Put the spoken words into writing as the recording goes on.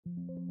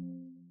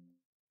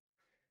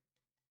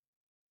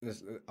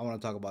I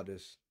want to talk about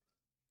this.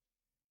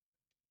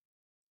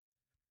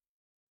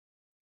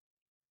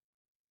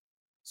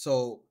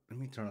 So let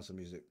me turn on some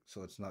music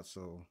so it's not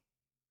so.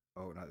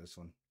 Oh, not this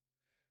one.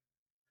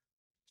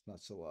 It's not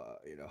so.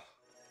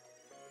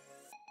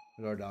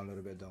 Lower down a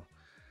little bit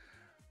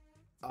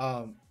though.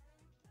 Um.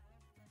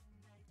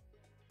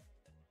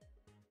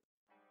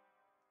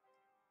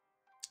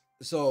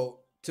 So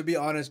to be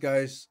honest,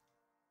 guys,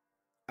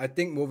 I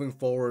think moving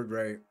forward,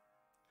 right,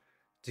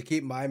 to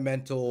keep my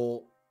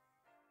mental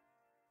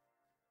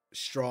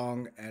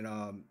strong and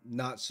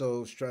not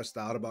so stressed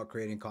out about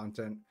creating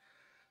content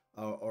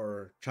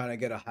or trying to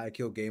get a high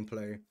kill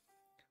gameplay.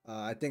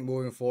 I think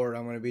moving forward,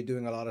 I'm going to be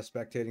doing a lot of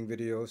spectating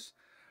videos,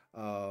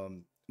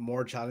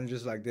 more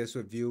challenges like this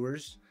with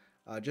viewers,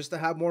 just to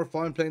have more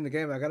fun playing the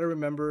game. I got to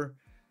remember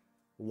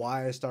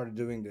why I started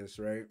doing this,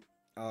 right?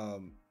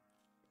 Um,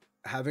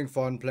 Having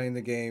fun playing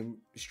the game,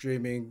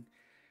 streaming,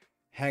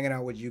 hanging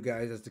out with you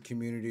guys as the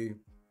community.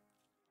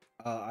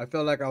 I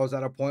felt like I was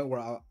at a point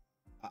where I,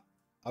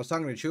 I was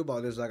talking to Chu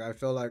about this. Like, I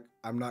feel like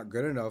I'm not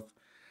good enough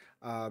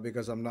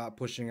because I'm not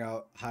pushing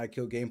out high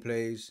kill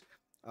gameplays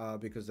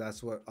because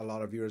that's what a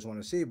lot of viewers want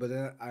to see. But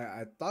then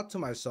I thought to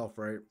myself,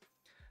 right,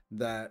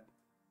 that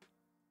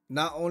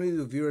not only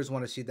do viewers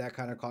want to see that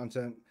kind of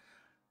content,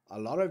 a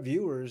lot of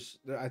viewers,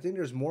 I think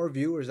there's more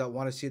viewers that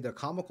want to see the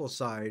comical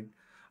side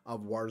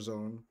of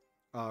Warzone,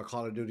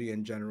 Call of Duty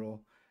in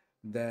general,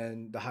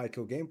 than the high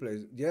kill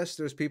gameplays. Yes,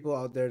 there's people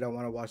out there that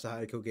want to watch the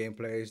high kill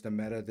gameplays, the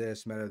meta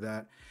this, meta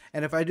that.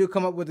 And if I do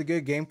come up with a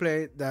good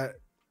gameplay that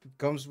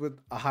comes with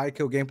a high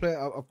kill gameplay,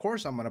 of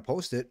course I'm gonna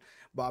post it,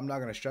 but I'm not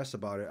gonna stress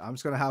about it. I'm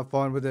just gonna have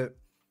fun with it.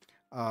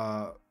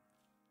 Uh,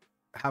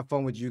 have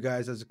fun with you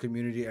guys as a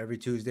community. Every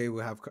Tuesday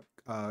we have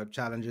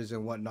challenges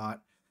and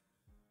whatnot.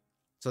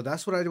 So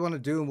that's what I want to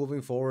do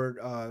moving forward.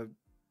 I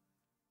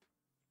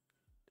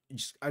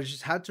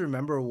just had to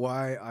remember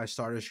why I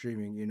started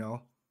streaming.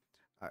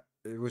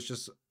 It was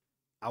just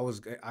I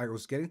was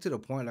getting to the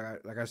point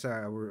like I said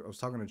I was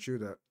talking to Chu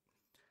that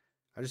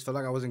I just felt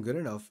like I wasn't good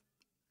enough.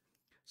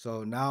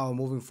 So now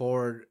moving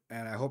forward,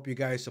 and I hope you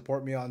guys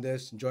support me on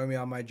this, join me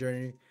on my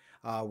journey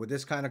with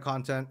this kind of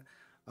content.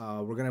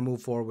 We're gonna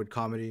move forward with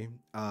comedy,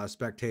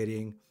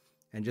 spectating,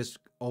 and just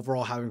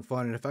overall having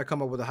fun. And if I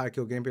come up with a high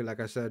kill gameplay, like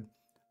I said,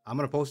 I'm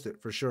gonna post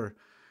it for sure.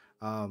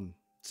 Um,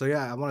 so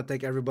yeah, I want to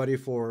thank everybody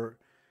for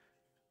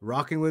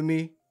rocking with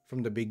me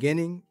from the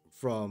beginning,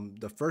 from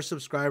the first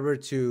subscriber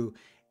to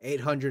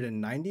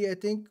 890, I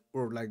think,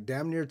 or like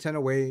damn near 10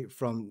 away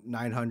from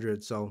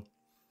 900. So,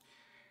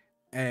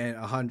 and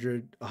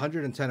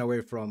 110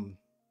 away from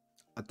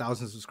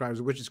 1,000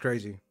 subscribers, which is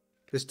crazy.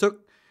 This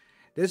took,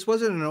 this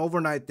wasn't an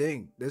overnight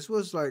thing. This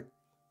was like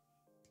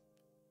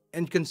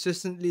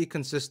inconsistently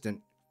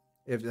consistent,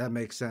 if that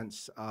makes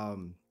sense.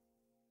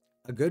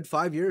 A good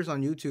 5 years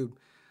on YouTube.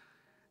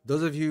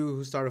 Those of you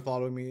who started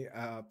following me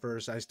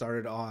first, I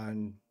started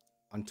on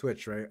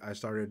Twitch, right? I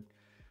started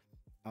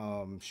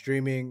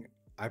streaming.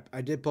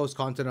 I did post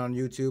content on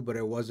YouTube, but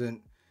it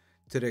wasn't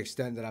to the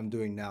extent that I'm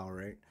doing now,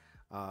 right?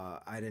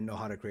 I didn't know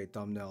how to create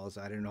thumbnails.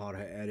 I didn't know how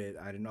to edit.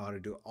 I didn't know how to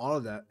do all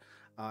of that,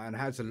 and I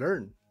had to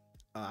learn.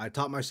 I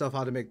taught myself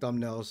how to make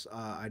thumbnails.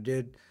 I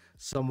did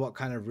somewhat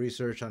kind of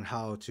research on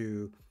how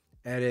to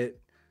edit,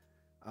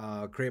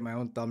 create my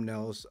own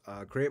thumbnails,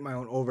 create my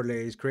own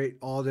overlays, create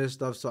all this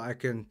stuff so I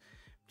can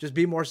just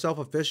be more self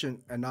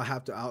efficient and not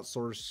have to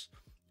outsource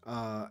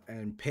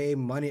and pay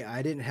money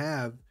I didn't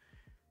have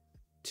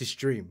to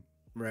stream,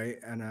 right?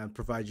 And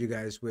provide you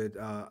guys with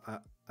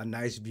a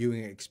nice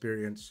viewing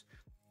experience.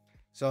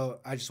 So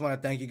I just want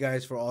to thank you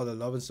guys for all the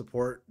love and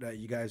support that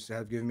you guys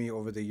have given me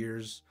over the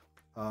years.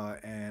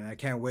 And I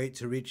can't wait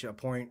to reach a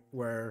point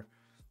where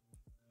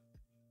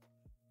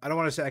I don't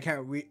want to say I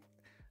can't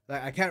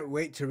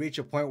wait to reach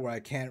a point where I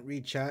can't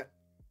read chat,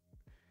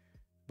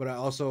 but I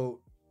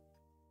also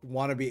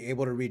want to be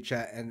able to read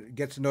chat and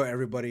get to know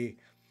everybody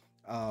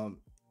um,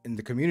 in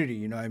the community.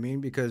 You know what I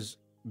mean? Because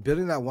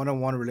building that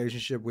one-on-one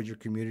relationship with your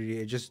community,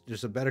 it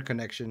just a better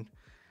connection,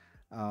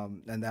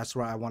 and that's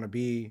where I want to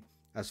be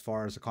as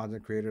far as a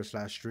content creator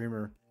slash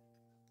streamer.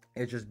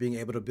 It's just being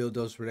able to build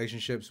those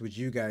relationships with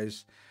you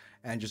guys,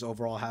 and just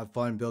overall have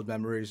fun, build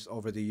memories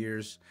over the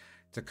years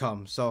to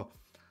come. So,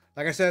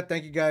 like I said,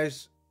 thank you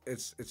guys.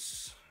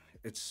 It's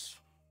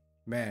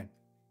man,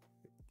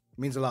 it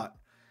means a lot.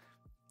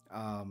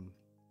 Um,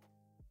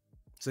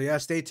 so yeah,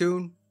 stay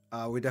tuned.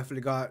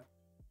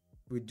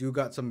 We do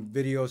got some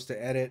videos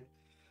to edit.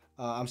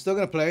 I'm still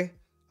gonna play,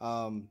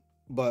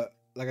 but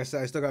like I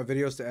said, I still got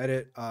videos to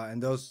edit,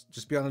 and those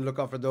just be on the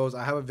lookout for those.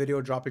 I have a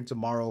video dropping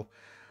tomorrow,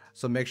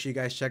 so make sure you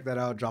guys check that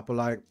out. Drop a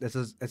like. This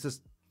is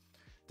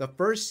the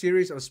first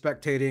series of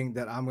spectating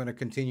that I'm gonna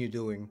continue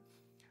doing.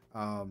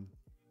 Um,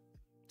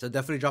 so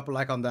definitely drop a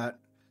like on that.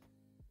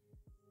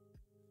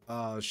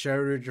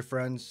 Share it with your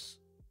friends.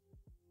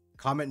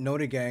 Comment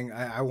Noti Gang.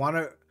 I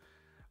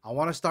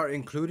wanna start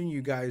including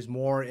you guys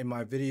more in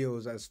my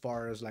videos as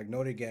far as like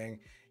Noti Gang.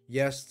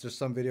 Yes, there's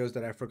some videos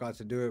that I forgot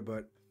to do it,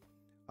 but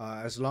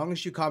as long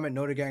as you comment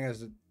Noti Gang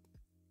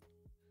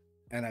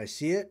and I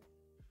see it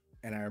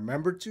and I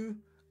remember to,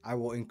 I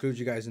will include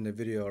you guys in the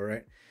video. All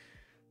right.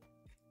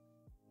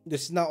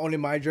 This is not only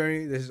my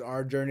journey. This is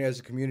our journey as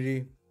a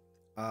community,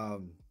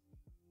 um,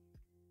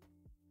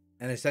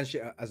 and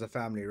essentially as a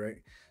family,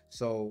 right?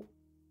 So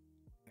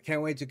I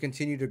can't wait to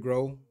continue to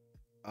grow.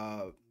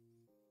 Uh,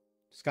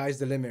 Sky's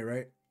the limit,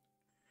 right?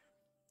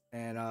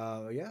 And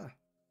yeah,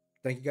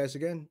 thank you guys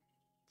again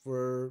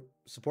for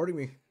supporting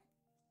me.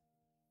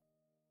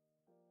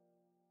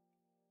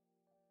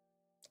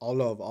 All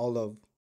love, all love.